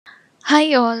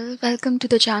Hi all, welcome to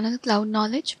the channel Cloud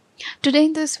Knowledge. Today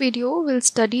in this video we'll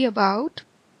study about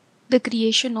the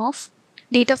creation of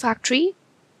data factory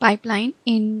pipeline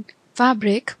in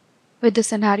Fabric with the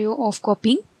scenario of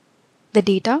copying the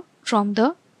data from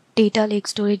the data lake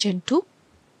storage Gen2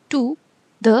 to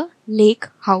the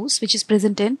Lakehouse which is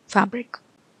present in Fabric.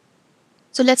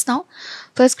 So let's now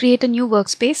first create a new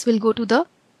workspace. We'll go to the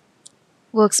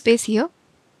workspace here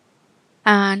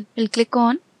and we'll click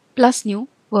on plus new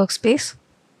workspace.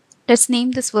 Let's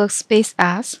name this workspace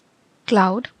as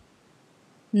Cloud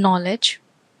Knowledge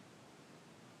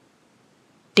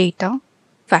Data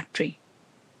Factory.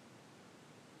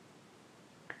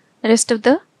 The rest of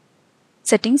the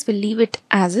settings will leave it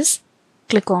as is.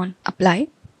 Click on Apply.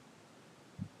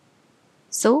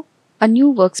 So a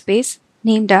new workspace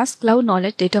named as Cloud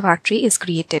Knowledge Data Factory is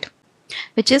created,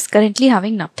 which is currently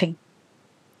having nothing.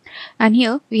 And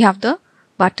here we have the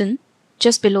button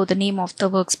just below the name of the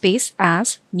workspace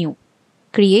as New.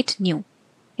 Create New.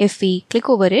 If we click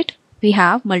over it, we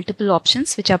have multiple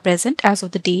options which are present as of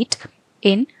the date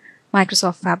in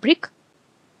Microsoft Fabric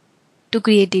to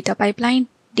create data pipeline,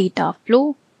 data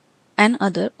flow, and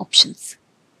other options.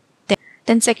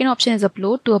 Then second option is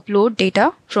upload, to upload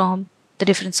data from the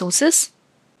different sources.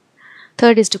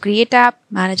 Third is to create app,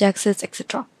 manage access,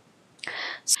 etc.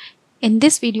 In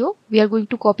this video, we are going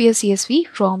to copy a CSV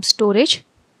from storage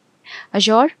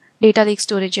Azure Data Lake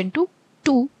Storage Gen2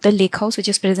 to the Lakehouse which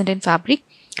is present in Fabric.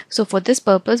 So for this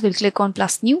purpose, we'll click on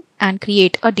plus new and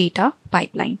create a data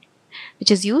pipeline which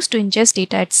is used to ingest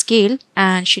data at scale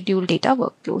and schedule data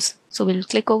workflows. So we'll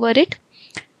click over it,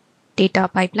 data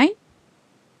pipeline.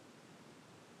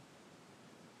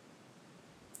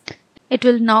 It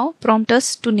will now prompt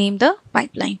us to name the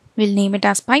pipeline. We'll name it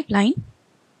as pipeline.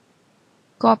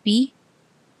 Copy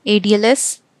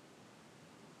ADLS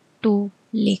to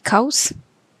Lakehouse.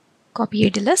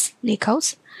 Copy ADLS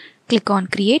Lakehouse. Click on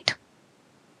create.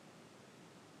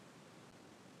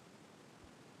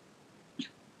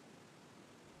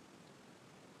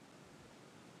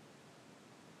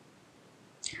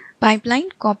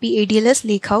 Pipeline copy ADLS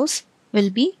Lakehouse will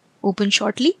be open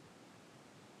shortly.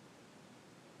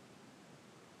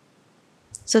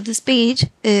 So this page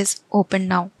is open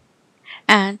now.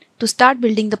 And to start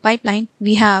building the pipeline,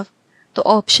 we have the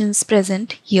options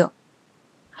present here.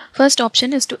 First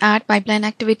option is to add pipeline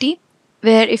activity,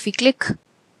 where if we click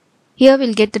here,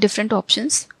 we'll get the different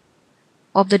options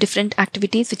of the different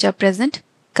activities which are present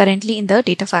currently in the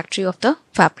data factory of the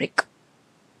Fabric.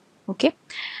 Okay.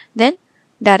 Then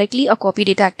directly a copy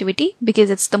data activity, because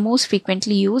it's the most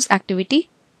frequently used activity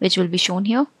which will be shown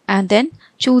here, and then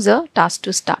choose a task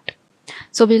to start.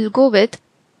 So we'll go with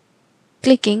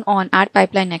clicking on add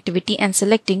pipeline activity and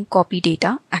selecting copy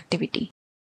data activity.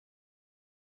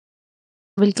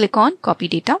 We'll click on copy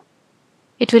data.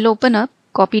 It will open up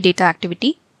copy data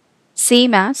activity,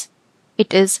 same as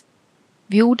it is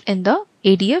viewed in the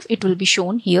ADF. It will be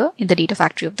shown here in the data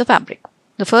factory of the Fabric.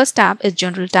 The first tab is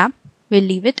general tab. We'll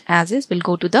leave it as is. We'll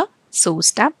go to the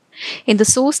source tab. In the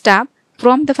source tab,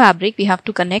 from the Fabric, we have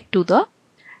to connect to the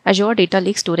Azure Data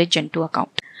Lake Storage Gen2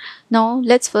 account. Now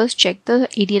let's first check the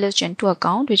ADLS Gen2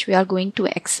 account which we are going to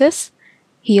access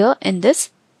here in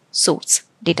this source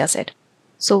dataset.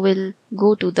 So we'll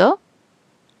go to the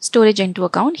storage Gen2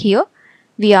 account. Here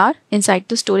we are inside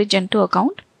the storage Gen2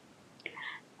 account,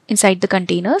 inside the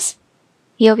containers.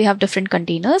 Here we have different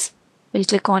containers. We'll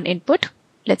click on input.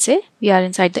 Let's say we are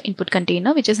inside the input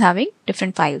container which is having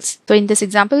different files. So in this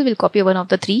example, we'll copy one of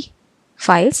the 3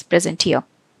 files present here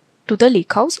to the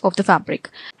Lakehouse of the Fabric.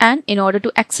 And in order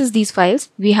to access these files,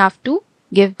 we have to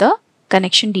give the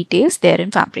connection details there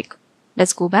in Fabric.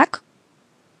 Let's go back.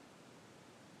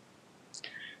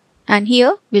 And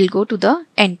here we'll go to the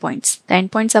endpoints. The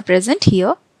endpoints are present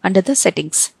here under the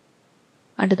settings.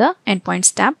 Under the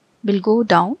endpoints tab, we'll go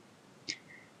down.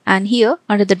 And here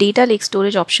under the data lake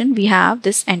storage option, we have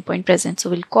this endpoint present. So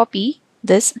we'll copy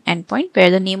this endpoint where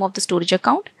the name of the storage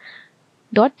account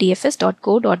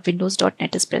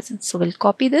 .dfs.go.windows.net is present. So we'll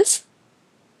copy this.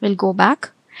 We'll go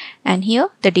back. And here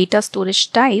the data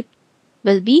storage type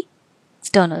will be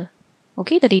external.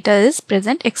 Okay, the data is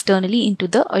present externally into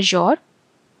the Azure.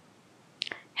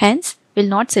 Hence, we'll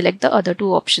not select the other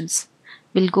 2 options.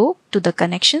 We'll go to the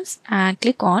connections and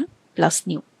click on plus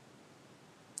new.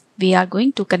 We are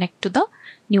going to connect to the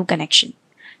new connection.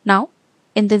 Now,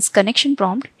 in this connection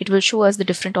prompt, it will show us the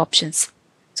different options.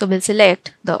 So we'll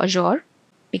select the Azure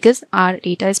because our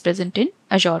data is present in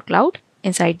Azure Cloud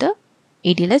inside the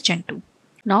ADLS Gen2.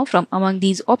 Now from among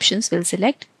these options, we'll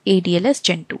select ADLS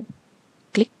Gen2.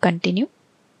 Click continue.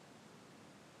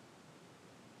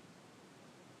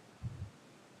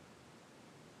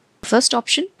 First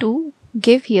option to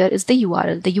give here is the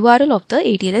URL of the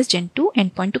ADLS Gen2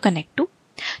 endpoint to connect to.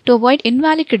 To avoid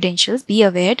invalid credentials, be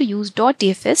aware to use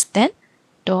 .dfs then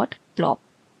 .blob.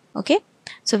 Okay,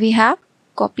 so we have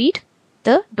copied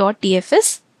the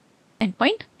 .dfs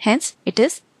endpoint, hence it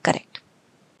is correct.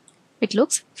 It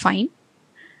looks fine.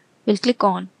 We'll click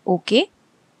on OK.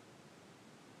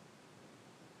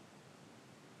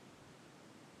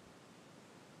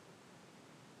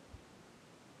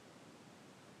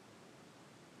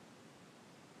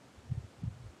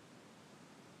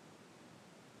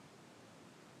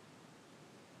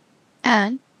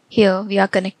 And here we are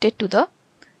connected to the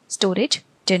storage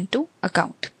Gen2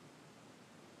 account.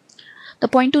 The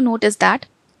point to note is that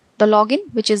the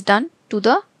login which is done to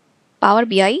the Power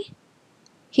BI,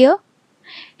 here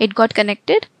it got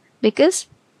connected because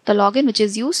the login which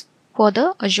is used for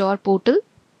the Azure portal,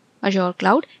 Azure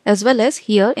cloud, as well as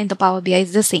here in the Power BI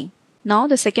is the same. Now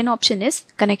the second option is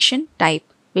connection type.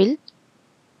 We'll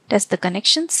test the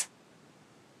connections.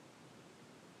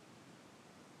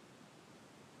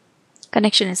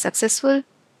 Connection is successful.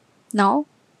 Now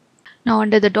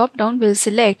under the drop down, we'll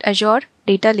select Azure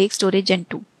Data Lake Storage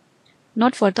Gen2,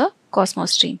 not for the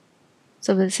Cosmos stream.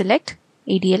 So we'll select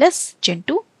ADLS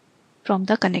Gen2 from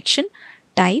the connection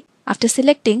type. After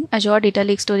selecting Azure Data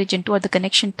Lake Storage Gen2 or the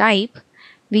connection type,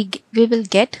 we will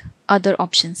get other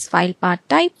options: file path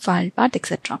type, file path,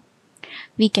 etc.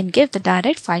 We can give the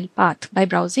direct file path by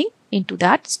browsing into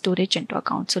that storage Gen2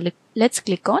 account. So let's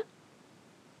click on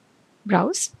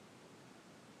browse.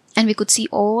 And we could see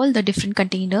all the different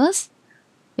containers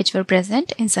which were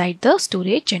present inside the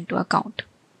storage Gen2 account.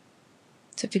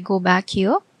 So if we go back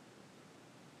here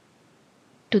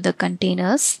to the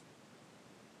containers,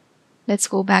 let's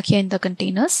go back here in the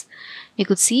containers. We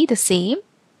could see the same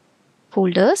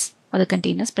folders or the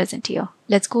containers present here.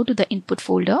 Let's go to the input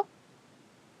folder.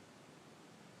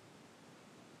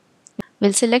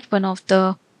 We'll select one of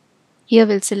the, here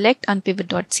we'll select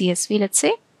unpivot.csv, let's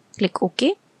say, click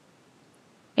OK.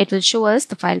 It will show us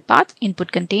the file path,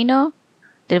 input container.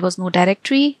 There was no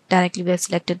directory. Directly we have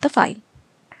selected the file.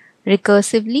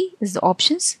 Recursively is the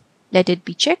options. Let it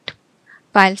be checked.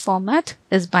 File format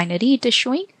is binary, it is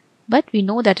showing, but we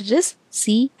know that it is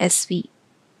CSV.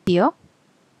 Here,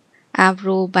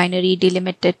 Avro, binary,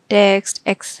 delimited text,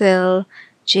 Excel,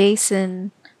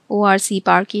 JSON, ORC,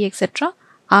 Parquet, etc.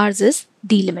 Ours is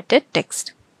delimited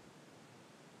text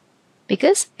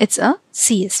because it's a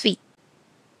CSV.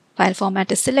 File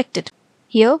format is selected.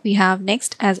 Here we have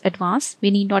next as advanced.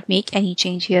 We need not make any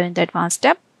change here in the advanced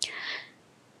tab.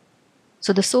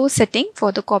 So the source setting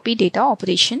for the copy data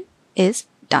operation is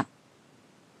done.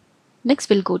 Next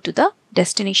we'll go to the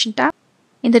destination tab.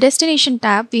 In the destination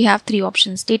tab we have three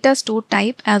options: data stored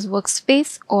type as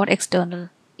workspace or external.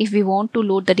 If we want to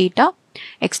load the data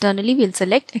externally, we'll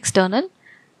select external.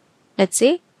 Let's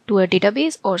say to a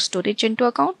database or storage Gen2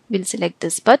 account, we'll select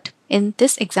this. But in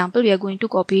this example, we are going to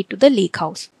copy it to the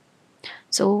Lakehouse.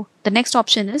 So the next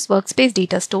option is workspace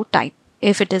data store type.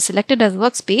 If it is selected as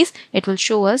workspace, it will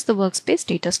show us the workspace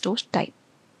data store type.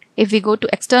 If we go to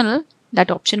external,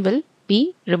 that option will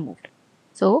be removed.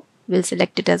 So we'll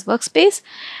select it as workspace,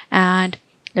 and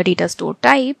the data store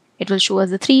type, it will show us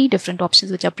the three different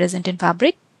options which are present in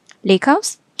Fabric: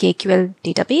 Lakehouse, KQL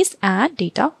database, and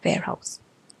data warehouse.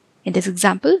 In this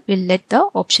example, we'll let the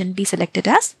option be selected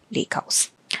as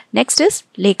Lakehouse. Next is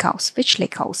Lakehouse. Which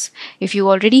Lakehouse? If you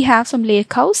already have some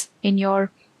Lakehouse in your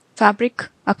Fabric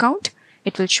account,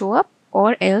 it will show up,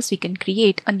 or else we can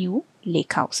create a new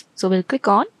Lakehouse. So we'll click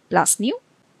on plus new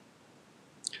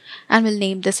and we'll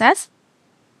name this as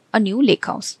a new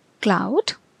Lakehouse.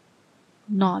 Cloud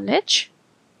Knowledge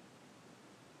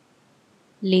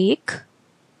Lakehouse.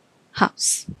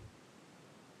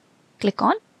 Click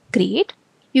on create.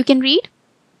 You can read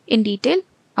in detail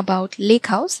about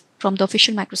Lakehouse from the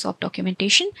official Microsoft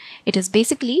documentation. It is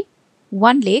basically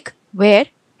one lake where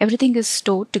everything is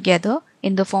stored together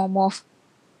in the form of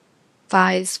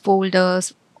files,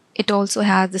 folders. It also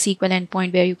has the SQL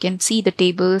endpoint where you can see the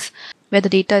tables, where the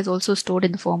data is also stored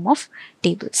in the form of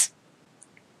tables.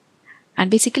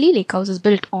 And basically Lakehouse is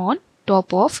built on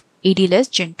top of ADLS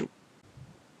Gen2.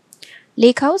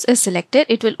 Lakehouse is selected.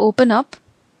 It will open up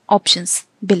options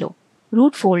below.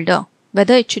 Root folder,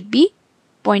 whether it should be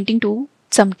pointing to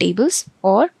some tables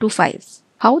or to files.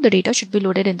 How the data should be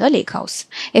loaded in the Lakehouse.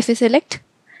 If we select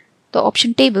the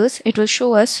option tables, it will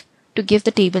show us to give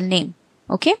the table name.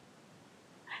 Okay.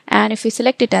 And if we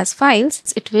select it as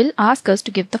files, it will ask us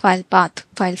to give the file path,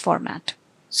 file format.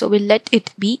 So we'll let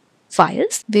it be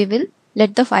files. We will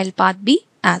let the file path be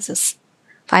as is.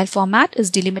 File format is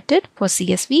delimited for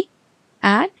CSV,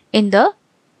 and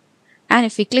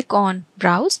if we click on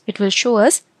browse, it will show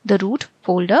us the root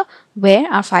folder where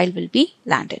our file will be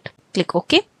landed. Click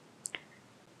OK.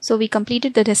 So we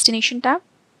completed the destination tab.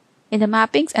 In the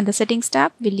mappings and the settings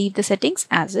tab, we'll leave the settings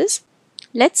as is.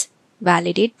 Let's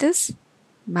validate this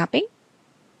mapping.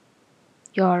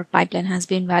 Your pipeline has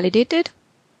been validated.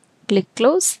 Click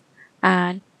close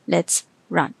and let's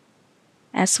run.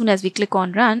 As soon as we click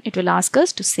on run, it will ask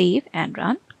us to save and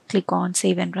run. Click on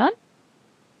save and run.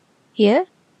 Here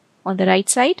on the right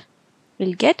side,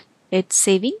 we'll get it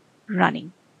saving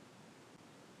running.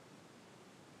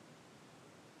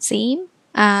 Same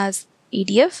as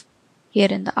ADF, here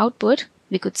in the output,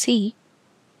 we could see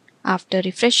after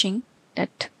refreshing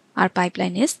that our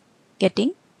pipeline is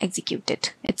getting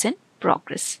executed. It's in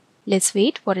progress. Let's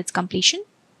wait for its completion.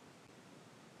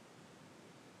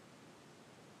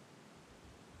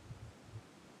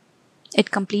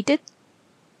 It completed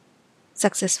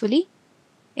successfully.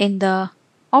 In the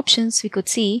options, we could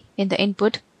see in the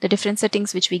input the different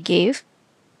settings which we gave,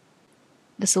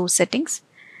 the source settings,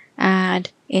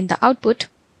 and in the output,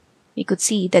 we could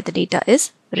see that the data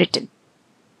is written.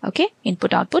 Okay,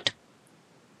 input output.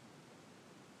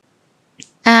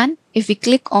 And if we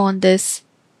click on this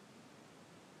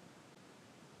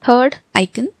third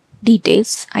icon,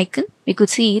 details icon, we could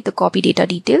see the copy data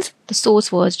details. The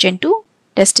source was Gen2,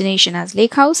 destination as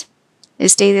Lakehouse,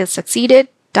 stage as succeeded,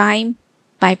 time,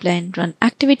 pipeline run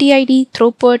activity ID,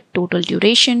 throughput, total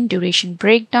duration, duration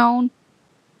breakdown.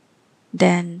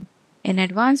 Then in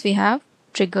advance, we have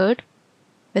triggered,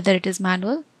 whether it is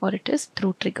manual or it is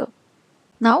through trigger.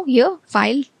 Now here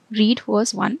file read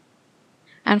was 1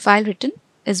 and file written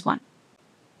is 1.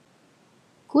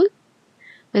 Cool.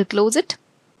 We'll close it.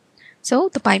 So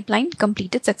the pipeline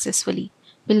completed successfully.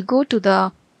 We'll go to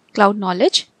the Cloud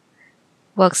Knowledge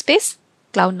workspace,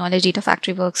 Cloud Knowledge Data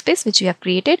Factory workspace, which we have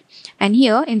created. And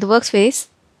here in the workspace,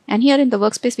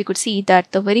 we could see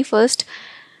that the very first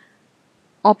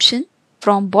option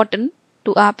from bottom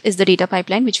to up is the data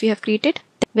pipeline, which we have created.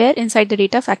 Where inside the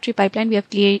data factory pipeline, we have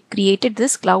created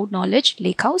this Cloud Knowledge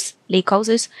Lakehouse. Lakehouse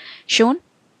is shown.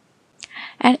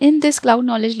 And in this Cloud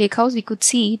Knowledge Lakehouse, we could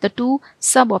see the two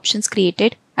sub options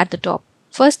created at the top.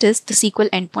 First is the SQL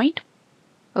endpoint.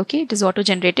 Okay, it is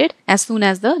auto-generated as soon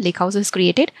as the Lakehouse is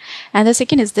created. And the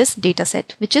second is this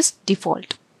dataset, which is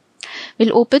default.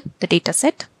 We'll open the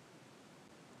dataset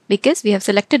because we have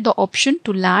selected the option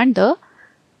to land the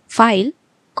file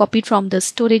copied from the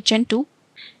storage Gen2,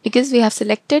 because we have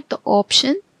selected the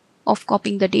option of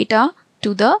copying the data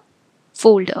to the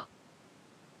folder.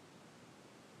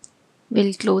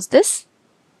 We'll close this.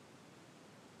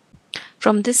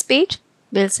 From this page,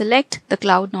 we'll select the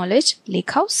Cloud Knowledge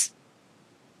Lakehouse.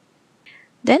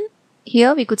 Then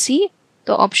here we could see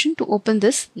the option to open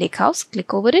this Lakehouse.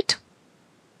 Click over it.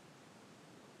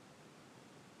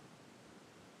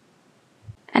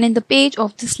 And in the page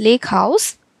of this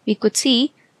Lakehouse, we could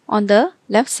see on the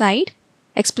left side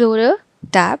Explorer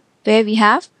tab, where we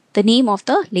have the name of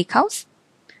the Lakehouse,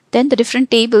 then the different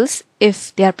tables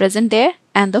if they are present there,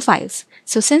 and the files.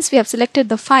 So since we have selected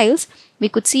the files, we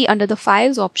could see under the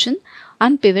files option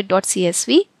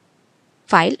unpivot.csv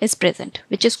file is present,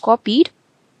 which is copied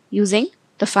using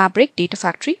the Fabric Data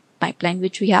Factory pipeline,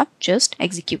 which we have just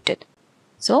executed.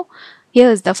 So here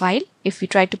is the file. If we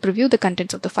try to preview the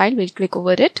contents of the file, we'll click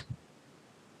over it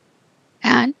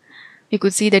and we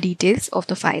could see the details of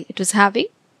the file. It was having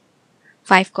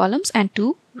 5 columns and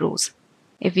 2 rows.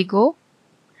 If we go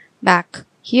back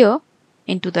here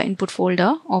into the input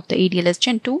folder of the ADLS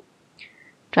Gen2,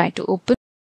 try to open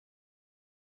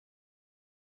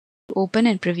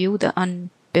and preview the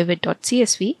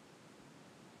unpivot.csv,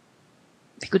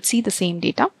 we could see the same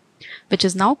data, which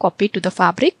is now copied to the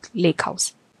Fabric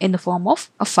Lakehouse in the form of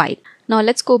a file. Now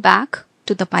let's go back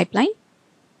to the pipeline.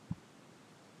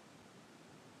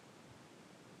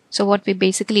 So what we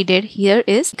basically did here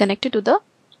is connected to the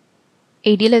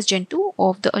ADLS Gen2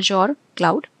 of the Azure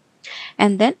cloud,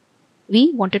 and then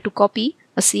we wanted to copy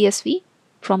a CSV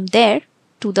from there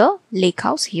to the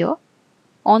Lakehouse here.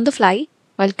 On the fly,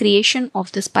 while creation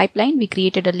of this pipeline, we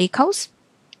created a Lakehouse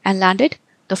and landed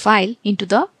the file into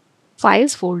the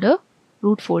files folder,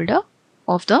 root folder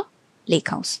of the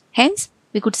Lakehouse. Hence,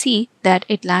 we could see that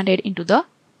it landed into the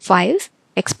Files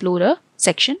Explorer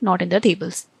section, not in the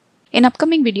tables. In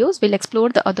upcoming videos, we'll explore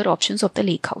the other options of the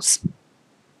Lakehouse.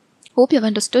 Hope you have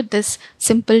understood this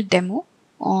simple demo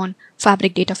on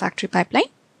Fabric Data Factory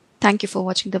pipeline. Thank you for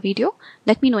watching the video.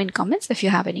 Let me know in comments if you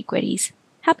have any queries.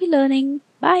 Happy learning.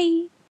 Bye.